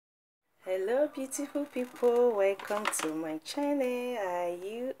Hello beautiful people, welcome to my channel. How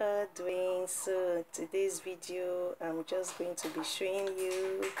you are doing? So today's video I'm just going to be showing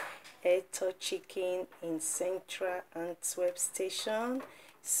you Hector chicken in Central Antwerp station.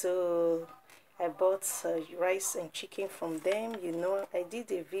 So I bought rice and chicken from them. You know, I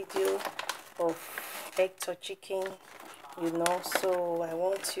did a video of Hector chicken, you know, so I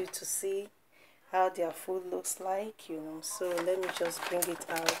want you to see how their food looks like, you know. So let me just bring it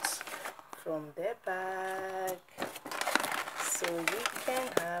out from the bag so you can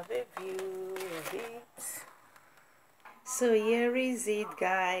have a view of it. So here is it,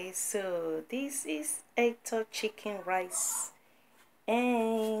 guys. So this is Hector chicken, rice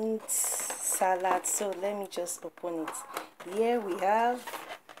and salad. So let me just open it. Here we have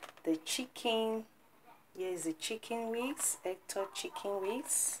the chicken. Here is the chicken wings, Hector chicken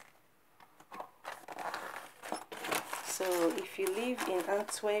wings. So if you live in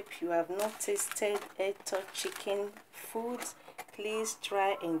Antwerp, you have not tasted Hector chicken food, please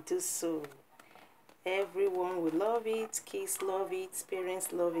try and do so. Everyone will love it, kids love it,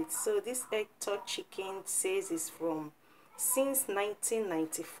 parents love it. So this Hector chicken says it's from since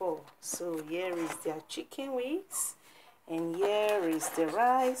 1994. So here is their chicken wings, and here is the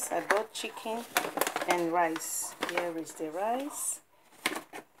rice. I bought chicken and rice. Here is the rice,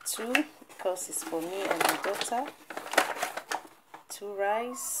 two, because it's for me and my daughter. Two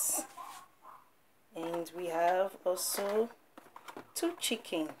rice, and we have also two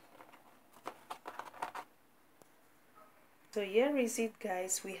chicken. So here is it,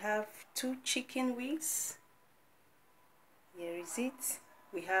 guys. We have two chicken wings. Here is it.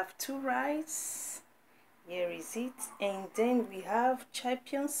 We have two rice. Here is it. And then we have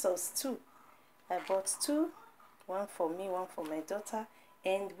champion sauce too. I bought two, one for me, one for my daughter.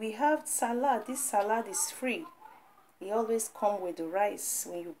 And we have salad. This salad is free. It always comes with the rice.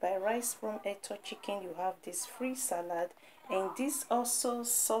 When you buy rice from Hector chicken, you have this free salad. And this also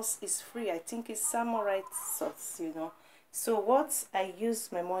sauce is free. I think it's samurai sauce, you know. So what I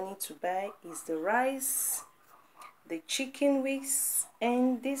use my money to buy is the rice, the chicken wings,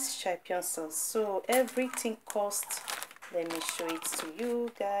 and this champion sauce. So everything costs, let me show it to you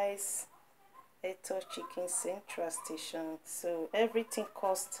guys. Hector chicken Central station. So everything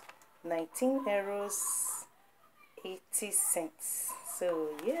costs 19 euros. 80 cents. So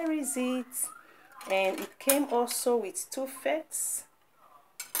here is it, and it came also with two forks,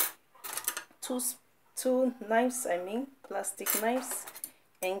 two knives, I mean plastic knives,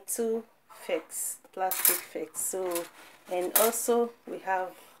 and two forks, plastic forks. So, and also we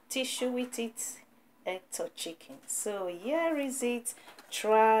have tissue with it. Hector chicken. So here is it.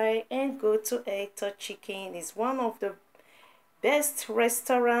 Try and go to Hector chicken. It's one of the best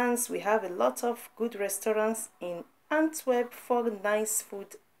restaurants. We have a lot of good restaurants in Antwerp for nice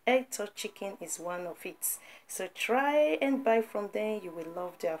food. Hector chicken is one of it. So try and buy from them. You will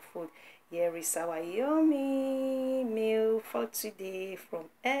love their food. Here is our yummy meal for today from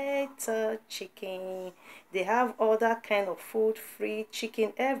Hector chicken. They have other kind of food, free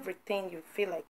chicken, everything you feel like.